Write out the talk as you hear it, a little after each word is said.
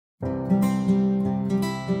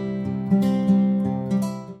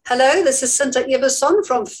Hello, this is Cinta Iverson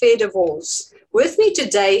from Fair Divorce. With me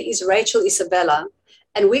today is Rachel Isabella,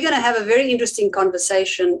 and we're going to have a very interesting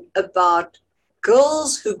conversation about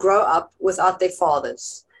girls who grow up without their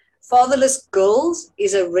fathers. Fatherless girls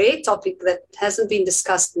is a rare topic that hasn't been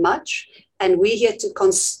discussed much, and we're here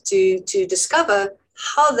to discover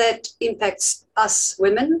how that impacts us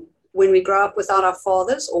women when we grow up without our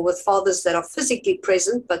fathers or with fathers that are physically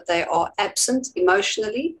present but they are absent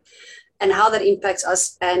emotionally, and how that impacts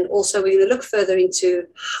us. And also, we're going to look further into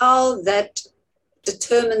how that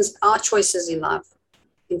determines our choices in life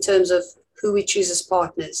in terms of who we choose as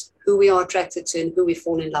partners, who we are attracted to, and who we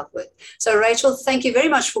fall in love with. So, Rachel, thank you very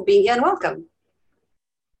much for being here and welcome.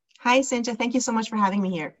 Hi, Cinta. Thank you so much for having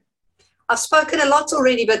me here. I've spoken a lot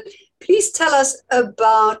already, but please tell us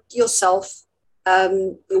about yourself,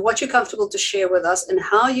 what you're comfortable to share with us, and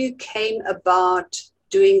how you came about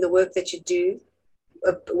doing the work that you do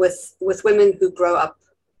with women who grow up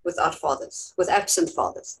without fathers, with absent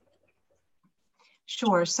fathers.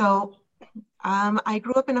 Sure. So I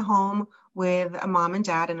grew up in a home with a mom and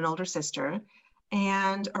dad and an older sister.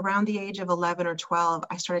 And around the age of 11 or 12,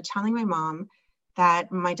 I started telling my mom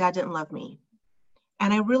that my dad didn't love me.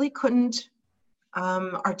 And I really couldn't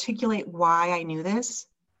articulate why I knew this.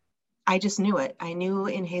 I just knew it. I knew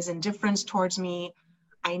in his indifference towards me.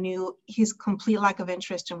 I knew his complete lack of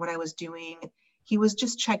interest in what I was doing. He was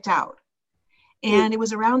just checked out. And it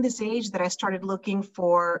was around this age that I started looking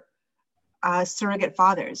for surrogate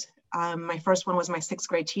fathers. My first one was my sixth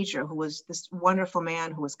grade teacher, who was this wonderful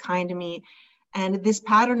man who was kind to me. And this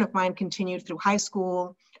pattern of mine continued through high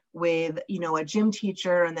school with, a gym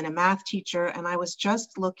teacher and then a math teacher. And I was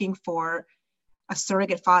just looking for a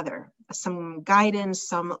surrogate father, some guidance,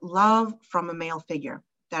 some love from a male figure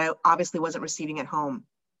that I obviously wasn't receiving at home.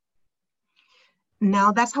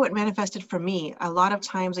 Now, that's how it manifested for me. A lot of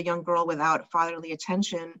times a young girl without fatherly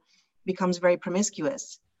attention becomes very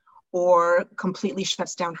promiscuous or completely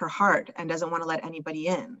shuts down her heart and doesn't want to let anybody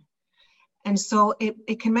in. And so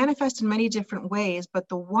it can manifest in many different ways, but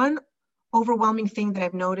the one overwhelming thing that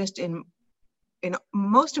I've noticed in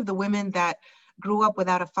most of the women that grew up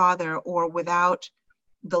without a father or without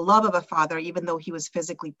the love of a father, even though he was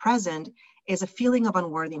physically present, is a feeling of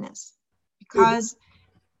unworthiness. Because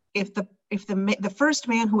if the first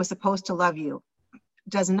man who was supposed to love you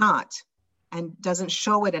does not and doesn't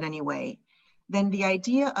show it in any way, then the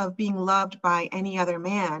idea of being loved by any other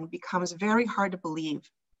man becomes very hard to believe.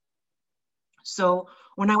 So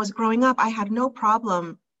when I was growing up, I had no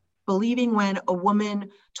problem believing when a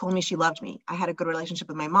woman told me she loved me. I had a good relationship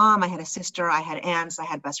with my mom. I had a sister. I had aunts. I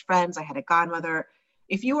had best friends. I had a godmother.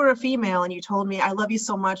 If you were a female and you told me, I love you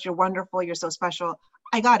so much, you're wonderful, you're so special,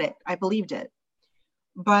 I got it. I believed it.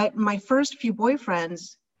 But my first few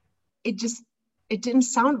boyfriends, it didn't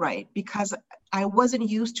sound right because I wasn't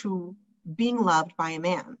used to being loved by a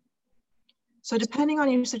man. So depending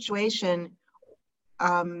on your situation,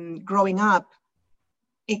 growing up,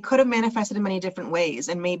 it could have manifested in many different ways.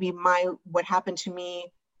 And maybe what happened to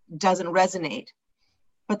me doesn't resonate.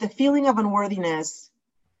 But the feeling of unworthiness,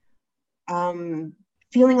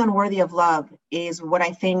 feeling unworthy of love is what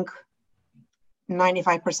I think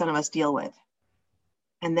 95% of us deal with.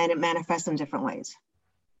 And then it manifests in different ways.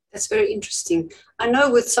 That's very interesting. I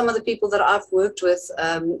know with some of the people that I've worked with,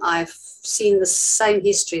 I've seen the same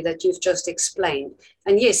history that you've just explained.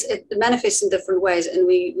 And yes, it manifests in different ways, and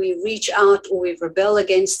we reach out or we rebel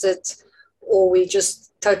against it, or we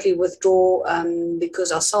just totally withdraw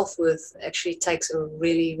because our self-worth actually takes a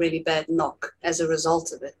really, really bad knock as a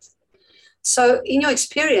result of it. So in your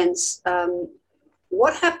experience,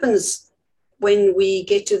 what happens when we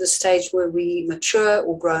get to the stage where we mature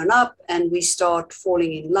or grown up and we start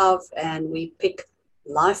falling in love and we pick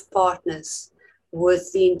life partners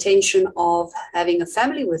with the intention of having a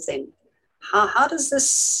family with them? How does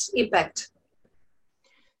this impact?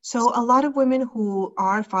 So a lot of women who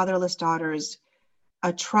are fatherless daughters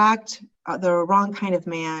attract the wrong kind of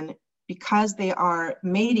man because they are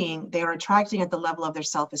mating, they are attracting at the level of their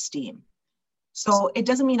self-esteem. So it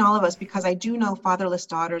doesn't mean all of us, because I do know fatherless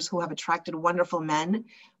daughters who have attracted wonderful men,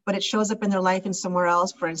 but it shows up in their life in somewhere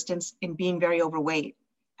else, for instance, in being very overweight,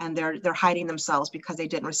 and they're hiding themselves because they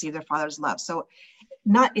didn't receive their father's love. So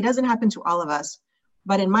it doesn't happen to all of us,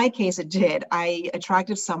 but in my case, it did. I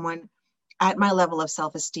attracted someone at my level of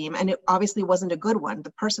self-esteem, and it obviously wasn't a good one.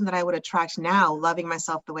 The person that I would attract now, loving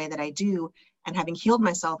myself the way that I do and having healed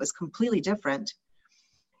myself, is completely different.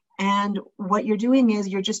 And what you're doing is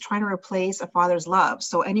you're just trying to replace a father's love.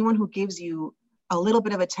 So anyone who gives you a little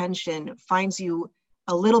bit of attention, finds you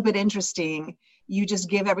a little bit interesting, you just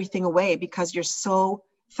give everything away because you're so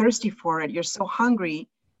thirsty for it. You're so hungry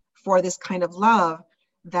for this kind of love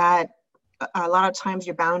that a lot of times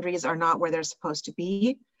your boundaries are not where they're supposed to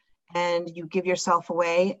be, and you give yourself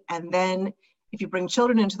away. And then if you bring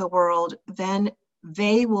children into the world, then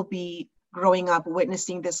they will be growing up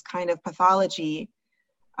witnessing this kind of pathology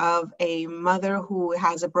of a mother who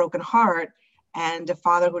has a broken heart and a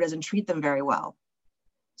father who doesn't treat them very well.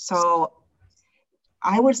 So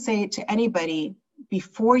I would say to anybody,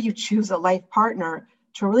 before you choose a life partner,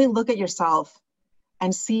 to really look at yourself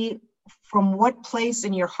and see from what place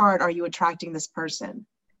in your heart are you attracting this person,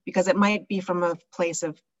 because it might be from a place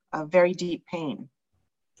of very deep pain.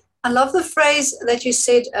 I love the phrase that you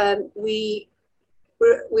said, we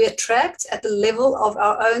attract at the level of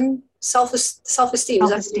our own self-esteem.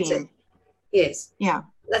 Self-esteem. Yes. Yeah.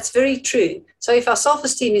 That's very true. So if our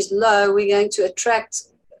self-esteem is low, we're going to attract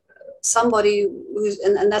somebody who's,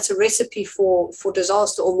 and that's a recipe for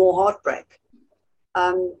disaster or more heartbreak.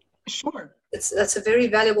 Sure. That's a very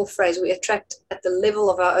valuable phrase. We attract at the level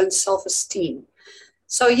of our own self-esteem.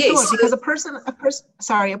 So yes. Sure, because a person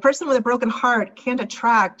with a broken heart can't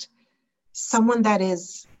attract someone that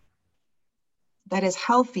is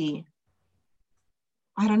healthy.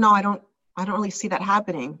 I don't know. I don't really see that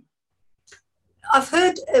happening. I've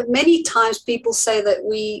heard many times people say that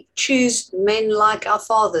we choose men like our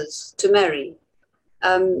fathers to marry.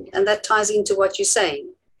 And that ties into what you're saying.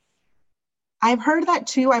 I've heard that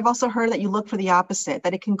too. I've also heard that you look for the opposite,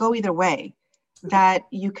 that it can go either way, that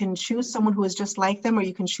you can choose someone who is just like them, or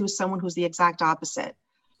you can choose someone who's the exact opposite.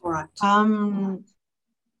 All right.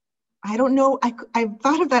 I don't know. I've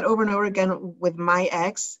thought of that over and over again with my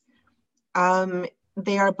ex.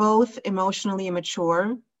 They are both emotionally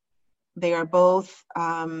immature. They are both,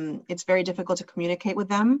 it's very difficult to communicate with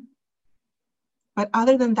them. But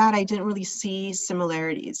other than that, I didn't really see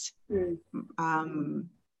similarities.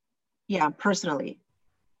 Yeah, personally.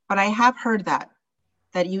 But I have heard that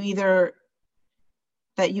you either,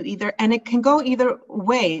 and it can go either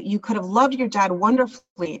way. You could have loved your dad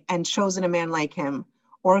wonderfully and chosen a man like him,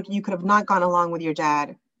 or you could have not gone along with your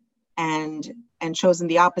dad and chosen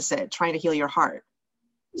the opposite, trying to heal your heart.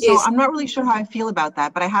 So yes. I'm not really sure how I feel about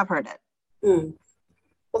that, but I have heard it.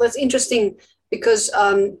 Well, that's interesting because,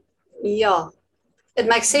 it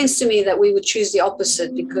makes sense to me that we would choose the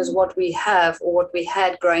opposite, because what we have or what we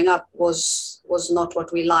had growing up was not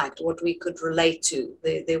what we liked, what we could relate to.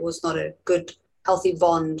 There was not a good, healthy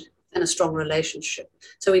bond and a strong relationship.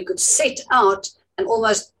 So we could set out and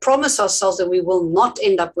almost promise ourselves that we will not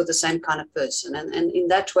end up with the same kind of person. And in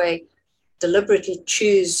that way, deliberately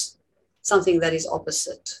choose something that is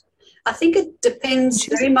opposite. I think it depends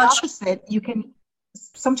very much. Opposite,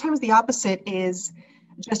 sometimes the opposite is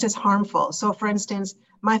just as harmful. So for instance,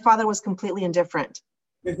 my father was completely indifferent.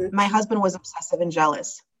 Mm-hmm. My husband was obsessive and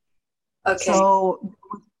jealous. Okay.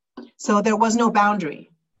 So there was no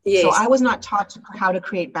boundary. Yes. So I was not taught how to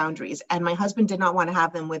create boundaries, and my husband did not want to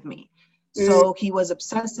have them with me. So he was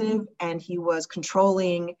obsessive and he was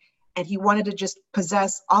controlling, and he wanted to just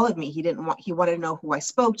possess all of me. He wanted to know who I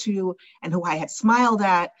spoke to and who I had smiled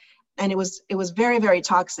at. And it was very, very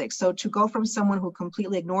toxic. So to go from someone who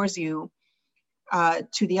completely ignores you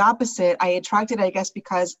to the opposite, I attracted, I guess,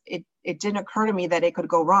 because it didn't occur to me that it could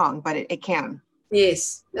go wrong, but it can.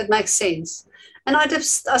 Yes, it makes sense. And I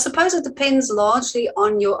suppose it depends largely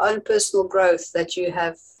on your own personal growth that you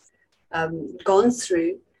have gone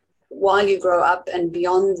through while you grow up and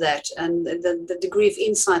beyond that, and the degree of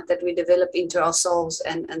insight that we develop into ourselves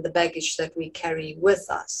and the baggage that we carry with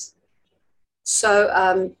us.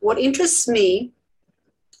 So what interests me,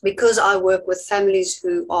 because I work with families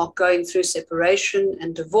who are going through separation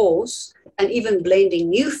and divorce and even blending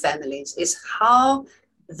new families, is how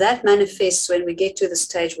that manifests when we get to the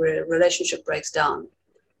stage where a relationship breaks down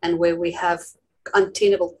and where we have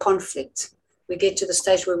untenable conflict. We get to the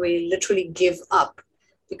stage where we literally give up.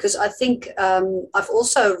 Because I think I've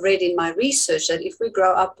also read in my research that if we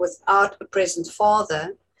grow up without a present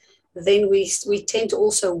father, then we tend to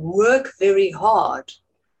also work very hard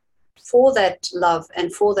for that love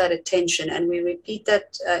and for that attention, and we repeat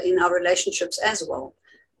that in our relationships as well.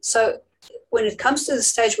 So when it comes to the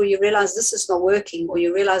stage where you realize this is not working, or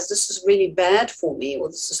you realize this is really bad for me, or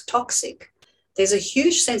this is toxic, there's a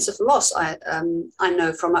huge sense of loss. I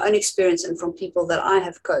know from my own experience and from people that I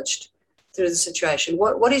have coached through the situation.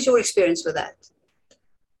 What is your experience with that?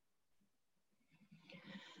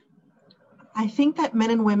 I think that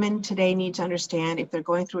men and women today need to understand, if they're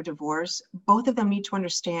going through a divorce, both of them need to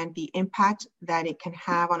understand the impact that it can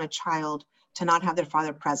have on a child to not have their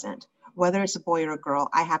father present, whether it's a boy or a girl.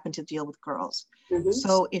 I happen to deal with girls. Mm-hmm.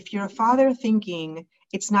 So if you're a father thinking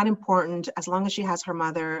it's not important, as long as she has her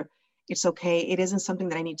mother, it's okay, it isn't something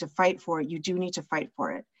that I need to fight for, you do need to fight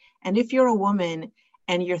for it. And if you're a woman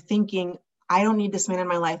and you're thinking, I don't need this man in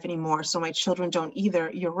my life anymore, so my children don't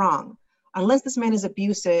either, you're wrong. Unless this man is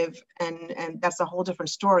abusive, and that's a whole different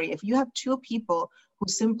story. If you have two people who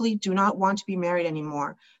simply do not want to be married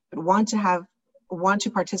anymore, but want to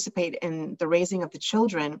participate in the raising of the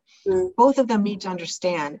children, both of them need to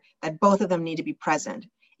understand that both of them need to be present.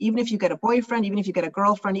 Even if you get a boyfriend, even if you get a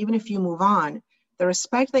girlfriend, even if you move on, the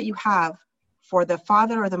respect that you have for the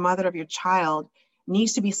father or the mother of your child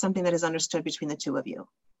needs to be something that is understood between the two of you.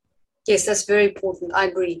 Yes, that's very important. I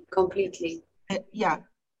agree completely. Yeah.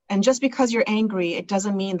 And just because you're angry, it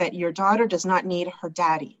doesn't mean that your daughter does not need her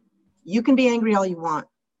daddy. You can be angry all you want.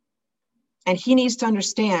 And he needs to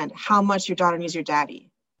understand how much your daughter needs your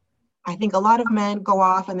daddy. I think a lot of men go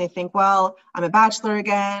off and they think, well, I'm a bachelor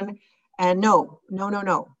again. And no.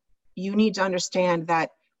 You need to understand that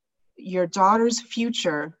your daughter's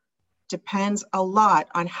future depends a lot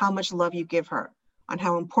on how much love you give her, on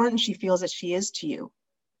how important she feels that she is to you.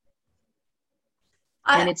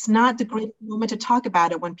 And it's not the great moment to talk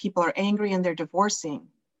about it when people are angry and they're divorcing,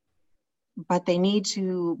 but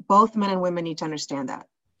both men and women need to understand that.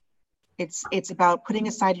 It's about putting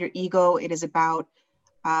aside your ego. It is about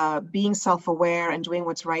being self-aware and doing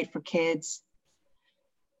what's right for kids.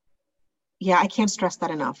 Yeah, I can't stress that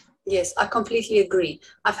enough. Yes, I completely agree.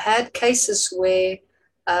 I've had cases where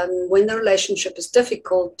when the relationship is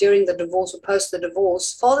difficult during the divorce or post the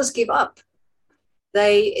divorce, fathers give up.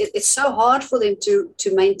 It's so hard for them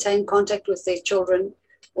to maintain contact with their children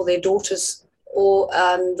or their daughters, or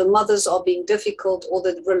the mothers are being difficult, or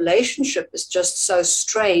the relationship is just so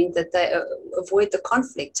strained that they avoid the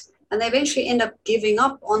conflict, and they eventually end up giving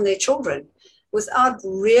up on their children without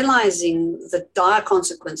realizing the dire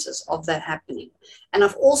consequences of that happening. And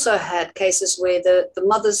I've also had cases where the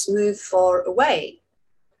mothers move far away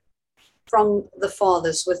from the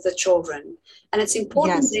fathers with the children. And it's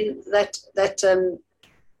important then that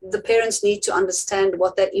the parents need to understand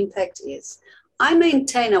what that impact is. I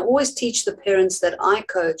always teach the parents that I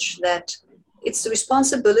coach that it's the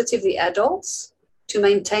responsibility of the adults to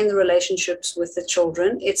maintain the relationships with the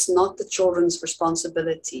children. It's not the children's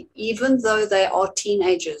responsibility, even though they are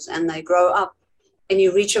teenagers and they grow up and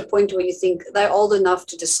you reach a point where you think they're old enough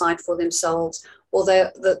to decide for themselves, or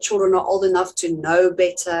the children are old enough to know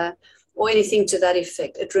better, or anything to that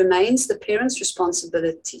effect. It remains the parents'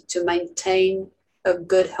 responsibility to maintain a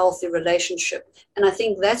good, healthy relationship. And I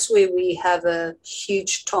think that's where we have a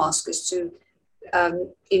huge task, is to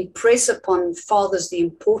impress upon fathers the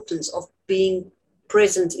importance of being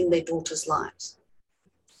present in their daughters' lives.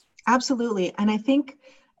 Absolutely. And I think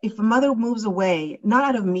if a mother moves away, not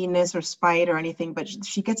out of meanness or spite or anything, but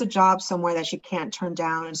she gets a job somewhere that she can't turn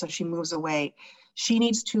down, and so she moves away, she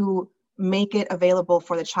needs to make it available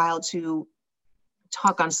for the child to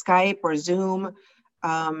talk on Skype or Zoom.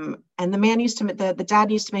 And the dad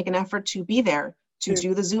needs to make an effort to be there, to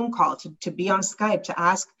do the Zoom call, to be on Skype, to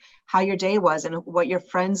ask how your day was and what your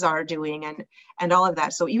friends are doing and all of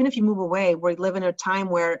that. So even if you move away, we live in a time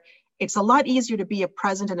where it's a lot easier to be a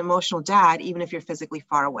present and emotional dad, even if you're physically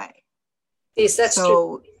far away. Yes, that's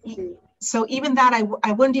true. So even that,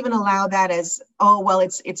 I wouldn't even allow that as, oh, well,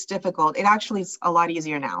 it's difficult. It actually is a lot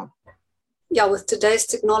easier now. Yeah, with today's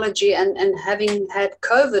technology and having had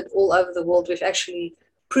COVID all over the world, we've actually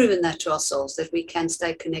proven that to ourselves, that we can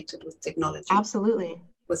stay connected with technology. Absolutely.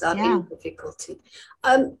 Without any difficulty.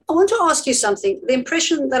 I want to ask you something. The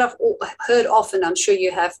impression that I've heard often, I'm sure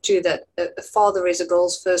you have too, that a father is a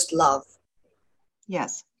girl's first love.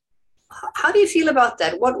 Yes. How do you feel about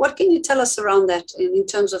that? What can you tell us around that in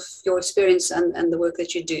terms of your experience and the work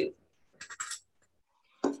that you do?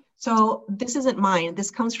 So this isn't mine.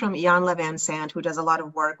 This comes from Iyanla Vanzant, who does a lot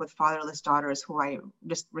of work with fatherless daughters, who I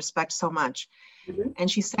just respect so much. Mm-hmm.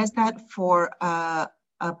 And she says that for a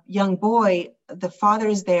young boy, the father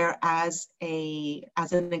is there as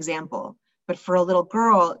an example. But for a little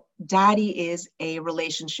girl, daddy is a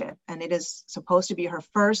relationship, and it is supposed to be her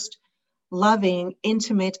first loving,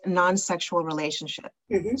 intimate, non-sexual relationship.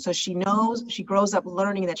 Mm-hmm. So she grows up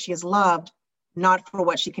learning that she is loved, not for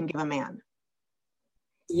what she can give a man.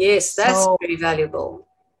 Yes, that's very valuable.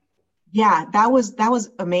 Yeah, that was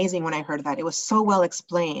amazing when I heard that. It was so well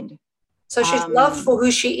explained. So she's loved for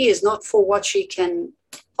who she is, not for what she can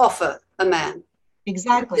offer a man.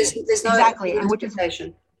 Exactly. There's no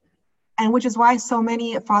expectation. Which is why so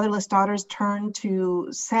many fatherless daughters turn to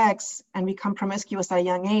sex and become promiscuous at a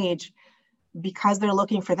young age, because they're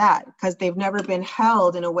looking for that, because they've never been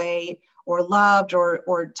held in a way or loved or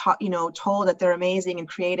told that they're amazing and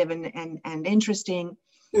creative and interesting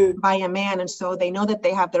by a man. And so they know that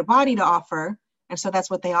they have their body to offer. And so that's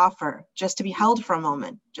what they offer, just to be held for a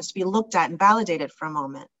moment, just to be looked at and validated for a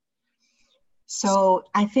moment. So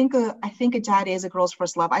I think a dad is a girl's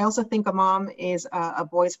first love. I also think a mom is a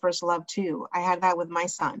boy's first love too. I had that with my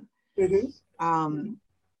son. Mm-hmm.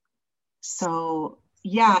 So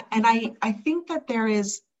yeah, and I think that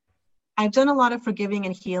I've done a lot of forgiving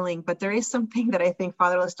and healing, but there is something that I think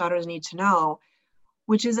fatherless daughters need to know,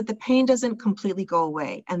 which is that the pain doesn't completely go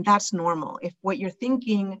away. And that's normal. If what you're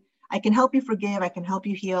thinking, I can help you forgive, I can help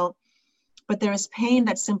you heal, but there is pain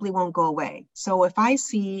that simply won't go away. So if I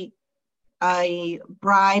see a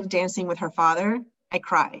bride dancing with her father, I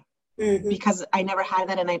cry because I never had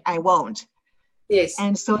that, and I won't. Yes.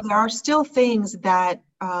 And so there are still things that,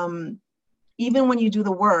 even when you do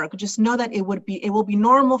the work, just know that it will be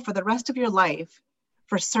normal for the rest of your life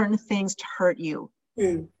for certain things to hurt you,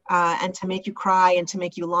 and to make you cry and to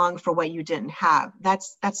make you long for what you didn't have.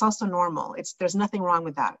 That's also normal. There's nothing wrong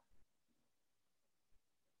with that.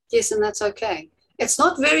 Yes, and that's okay. It's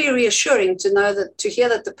not very reassuring to hear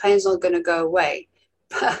that the pain's not going to go away,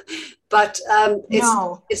 but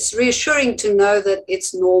it's reassuring to know that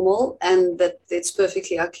it's normal and that it's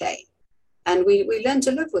perfectly okay, and we learn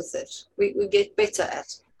to live with it. We get better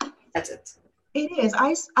at it. It is.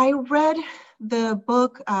 I read the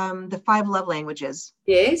book, The 5 Love Languages.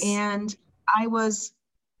 Yes. And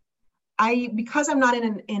because I'm not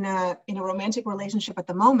in a romantic relationship at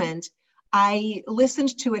the moment, I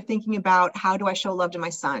listened to it thinking about how do I show love to my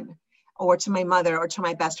son or to my mother or to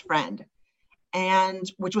my best friend, and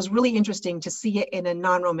which was really interesting to see it in a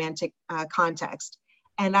non-romantic context.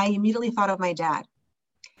 And I immediately thought of my dad.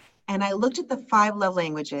 And I looked at the 5 love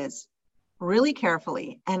languages really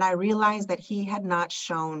carefully, and I realized that he had not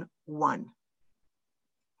shown one.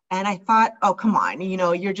 And I thought, oh, come on,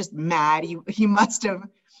 you're just mad. You must have.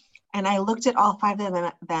 And I looked at all 5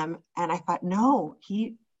 of them and I thought, no,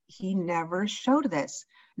 he never showed this,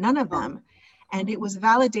 none of them. And it was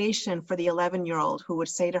validation for the 11-year-old who would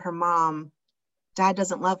say to her mom, Dad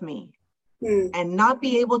doesn't love me, and not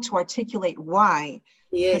be able to articulate why,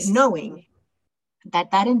 yes. But knowing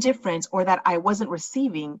that indifference or that I wasn't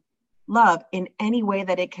receiving love in any way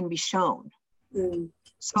that it can be shown.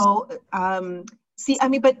 So,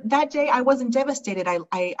 but that day I wasn't devastated.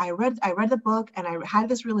 I read the book and I had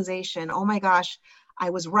this realization, oh my gosh, I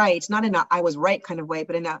was right, not in a I was right kind of way,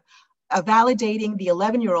 but in a validating the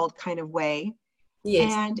 11-year-old kind of way.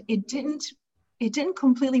 Yes. And it didn't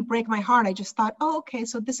completely break my heart. I just thought, oh, okay,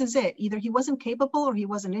 so this is it. Either he wasn't capable or he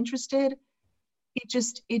wasn't interested. It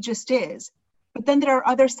just is. But then there are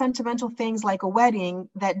other sentimental things like a wedding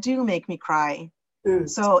that do make me cry.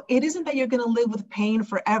 So it isn't that you're going to live with pain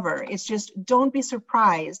forever. It's just don't be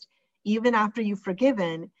surprised, even after you've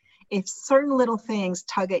forgiven, if certain little things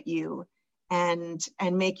tug at you and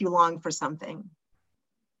make you long for something.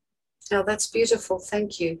 Oh, that's beautiful.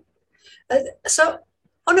 Thank you. So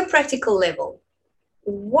on a practical level,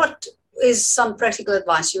 what is some practical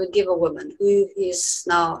advice you would give a woman who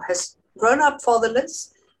has grown up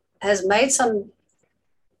fatherless, has made some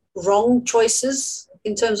wrong choices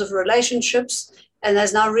in terms of relationships, and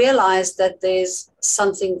has now realized that there's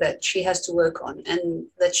something that she has to work on and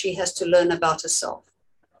that she has to learn about herself?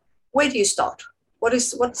 Where do you start?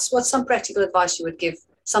 What's some practical advice you would give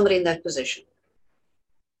somebody in that position?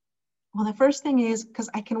 Well, the first thing is, because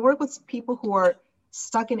I can work with people who are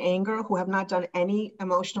stuck in anger, who have not done any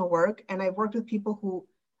emotional work, and I've worked with people who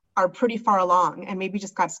are pretty far along and maybe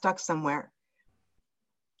just got stuck somewhere.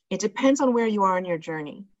 It depends on where you are in your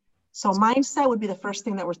journey. So mindset would be the first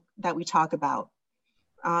thing that we talk about.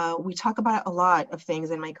 We talk about a lot of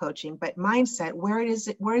things in my coaching, but mindset, where is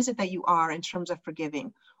it that you are in terms of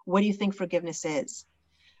forgiving? What do you think forgiveness is?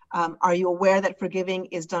 Are you aware that forgiving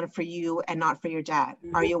is done for you and not for your dad?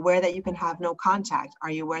 Are you aware that you can have no contact?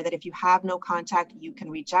 Are you aware that if you have no contact, you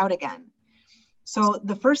can reach out again? So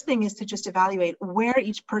the first thing is to just evaluate where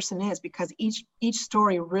each person is, because each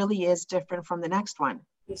story really is different from the next one.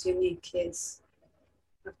 It's unique, yes.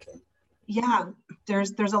 Okay. Yeah,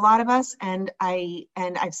 there's a lot of us, and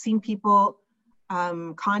I've seen people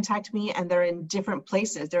contact me, and they're in different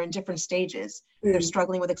places. They're in different stages. They're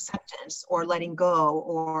struggling with acceptance or letting go,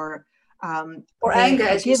 or anger.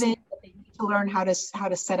 Forgiving. They need to learn how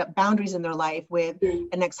to set up boundaries in their life with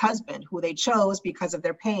an ex-husband who they chose because of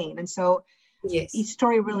their pain. And so yes, each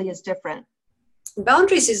story really is different.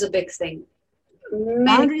 Boundaries is a big thing.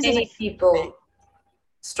 Many people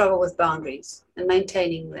struggle with boundaries and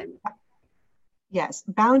maintaining them. Yes,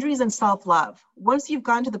 boundaries and self-love. Once you've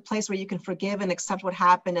gone to the place where you can forgive and accept what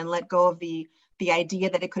happened and let go of the idea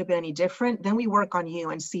that it could have been any different, then we work on you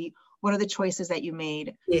and see what are the choices that you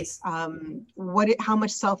made. Yes. How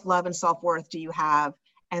much self-love and self-worth do you have?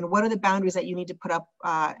 And what are the boundaries that you need to put up?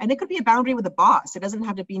 And it could be a boundary with a boss. It doesn't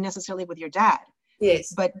have to be necessarily with your dad.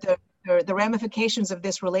 Yes. But the ramifications of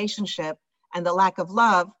this relationship and the lack of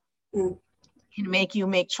love can make you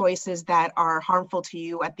make choices that are harmful to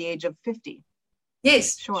you at the age of 50.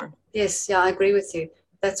 Yes. Sure. Yes. Yeah, I agree with you.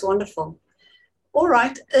 That's wonderful. All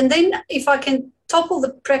right. And then if I can topple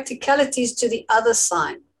the practicalities to the other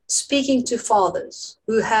side, speaking to fathers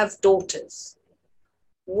who have daughters,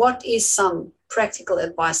 what is some practical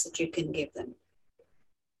advice that you can give them?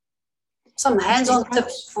 Some hands-on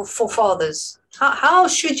tips for fathers. How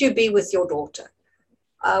should you be with your daughter?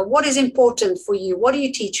 What is important for you? What do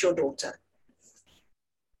you teach your daughter?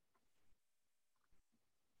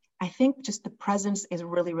 I think just the presence is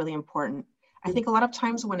really, really important. I think a lot of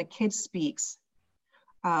times when a kid speaks,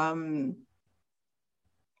 and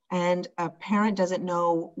a parent doesn't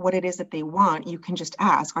know what it is that they want, you can just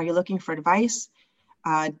ask, are you looking for advice?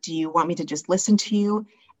 Do you want me to just listen to you?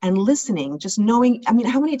 And listening, just knowing, I mean,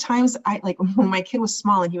 how many times like when my kid was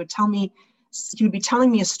small and he would be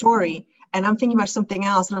telling me a story and I'm thinking about something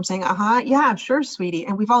else and I'm saying, yeah, sure, sweetie.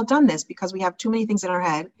 And we've all done this because we have too many things in our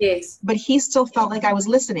head. Yes. But he still felt like I was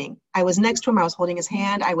listening. I was next to him. I was holding his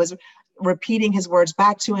hand. I was repeating his words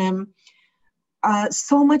back to him.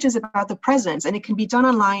 So much is about the presence, and it can be done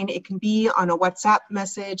online. It can be on a WhatsApp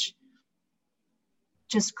message.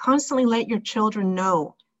 Just constantly let your children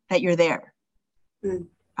know that you're there.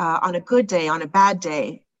 On a good day, on a bad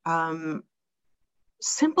day.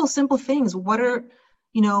 Simple things. What are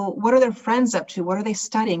their friends up to? What are they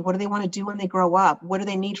studying? What do they want to do when they grow up? What do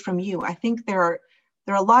they need from you? I think there are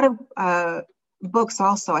a lot of books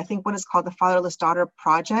also. I think one is called The Fatherless Daughter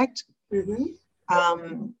Project.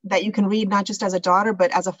 That you can read not just as a daughter, but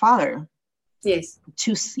as a father. Yes.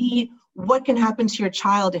 To see what can happen to your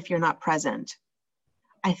child if you're not present.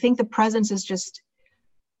 I think the presence is just,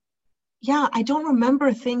 I don't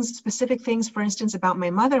remember specific things, for instance, about my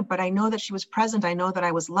mother, but I know that she was present. I know that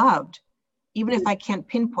I was loved, even if I can't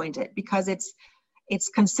pinpoint it, because it's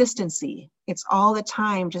consistency. It's all the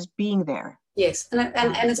time just being there. Yes,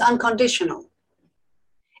 and it's unconditional.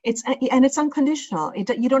 It's unconditional.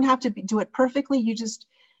 You don't have to do it perfectly. You just,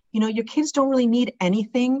 your kids don't really need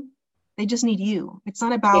anything. They just need you. It's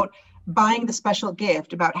not about buying the special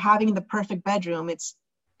gift, about having the perfect bedroom.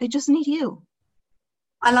 They just need you.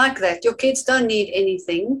 I like that. Your kids don't need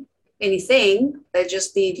anything. They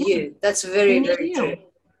just need you. That's very, very true.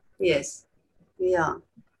 Yes. Yeah.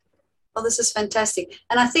 Well, this is fantastic.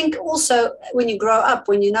 And I think also when you grow up,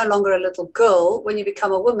 when you're no longer a little girl, when you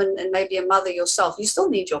become a woman and maybe a mother yourself, you still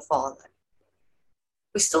need your father.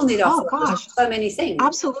 We still need our father. So many things.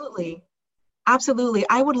 Absolutely. Absolutely.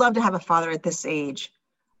 I would love to have a father at this age.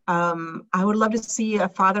 I would love to see a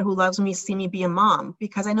father who loves me, see me be a mom,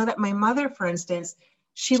 because I know that my mother, for instance,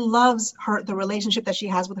 she loves the relationship that she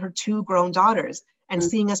has with her 2 grown daughters and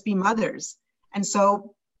seeing us be mothers. And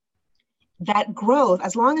so that growth,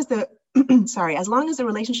 as long as the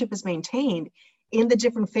relationship is maintained in the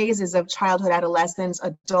different phases of childhood, adolescence,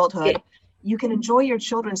 adulthood, you can enjoy your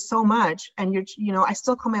children so much. And I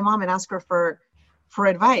still call my mom and ask her for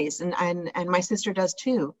advice, and my sister does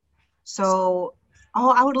too. So,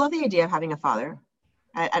 I would love the idea of having a father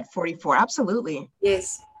at 44. Absolutely.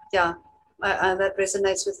 Yes. Yeah. That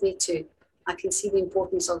resonates with me too. I can see the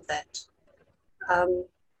importance of that.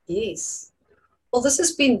 Yes. Well, this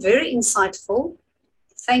has been very insightful.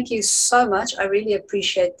 Thank you so much. I really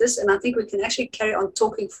appreciate this. And I think we can actually carry on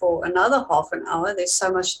talking for another half an hour. There's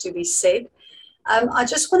so much to be said. I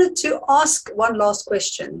just wanted to ask one last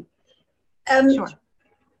question. Sure.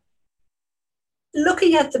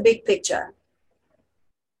 Looking at the big picture,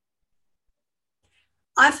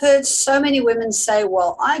 I've heard so many women say,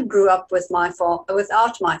 well, I grew up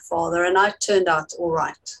without my father and I turned out all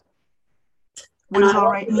right. What does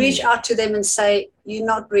all right mean? Reach out to them and say, you're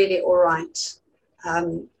not really all right.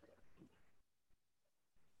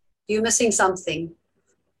 You're missing something.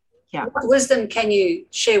 Yeah. What wisdom can you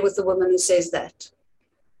share with the woman who says that?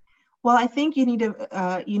 Well, I think you need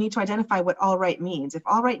to identify what all right means. If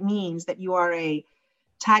all right means that you are a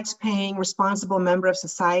tax-paying, responsible member of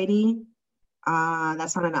society,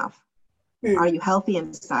 that's not enough. Are you healthy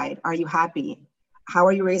inside? Are you happy? How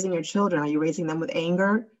are you raising your children? Are you raising them with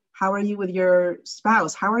anger? How are you with your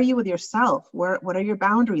spouse? How are you with yourself? What are your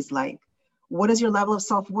boundaries like? What is your level of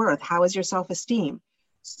self-worth? How is your self-esteem?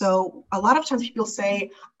 So a lot of times people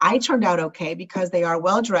say, I turned out okay because they are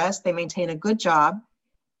well-dressed, they maintain a good job,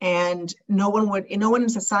 and no one in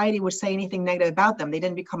society would say anything negative about them. They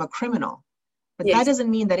didn't become a criminal. But that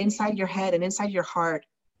doesn't mean that inside your head and inside your heart,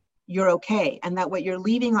 you're okay. And that what you're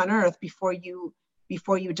leaving on earth before you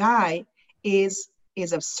die is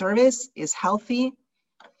of service, is healthy.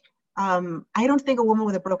 I don't think a woman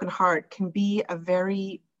with a broken heart can be a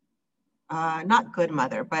very not good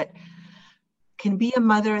mother, but can be a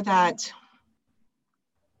mother that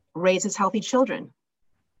raises healthy children.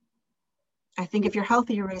 I think if you're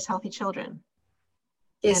healthy, you raise healthy children.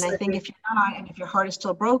 Yes, and I think if you're not, and if your heart is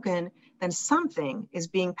still broken, then something is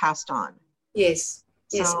being passed on. yes,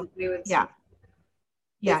 yes, I So, agree with yeah. you.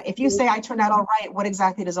 Yeah. If you say I turned out all right, what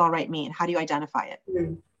exactly does all right mean? How do you identify it?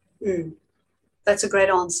 That's a great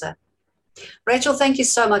answer. Rachel, thank you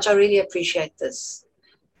so much. I really appreciate this.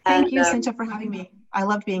 Thank you, Cynthia, for having me. I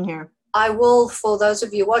loved being here. I will, for those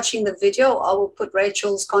of you watching the video, I will put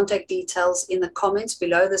Rachel's contact details in the comments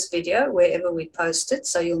below this video, wherever we post it,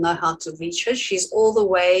 so you'll know how to reach her. She's all the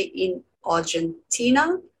way in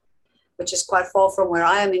Argentina, which is quite far from where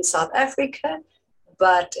I am in South Africa,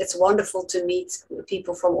 but it's wonderful to meet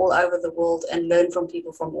people from all over the world and learn from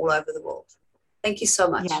people from all over the world. Thank you so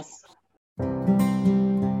much. Yes.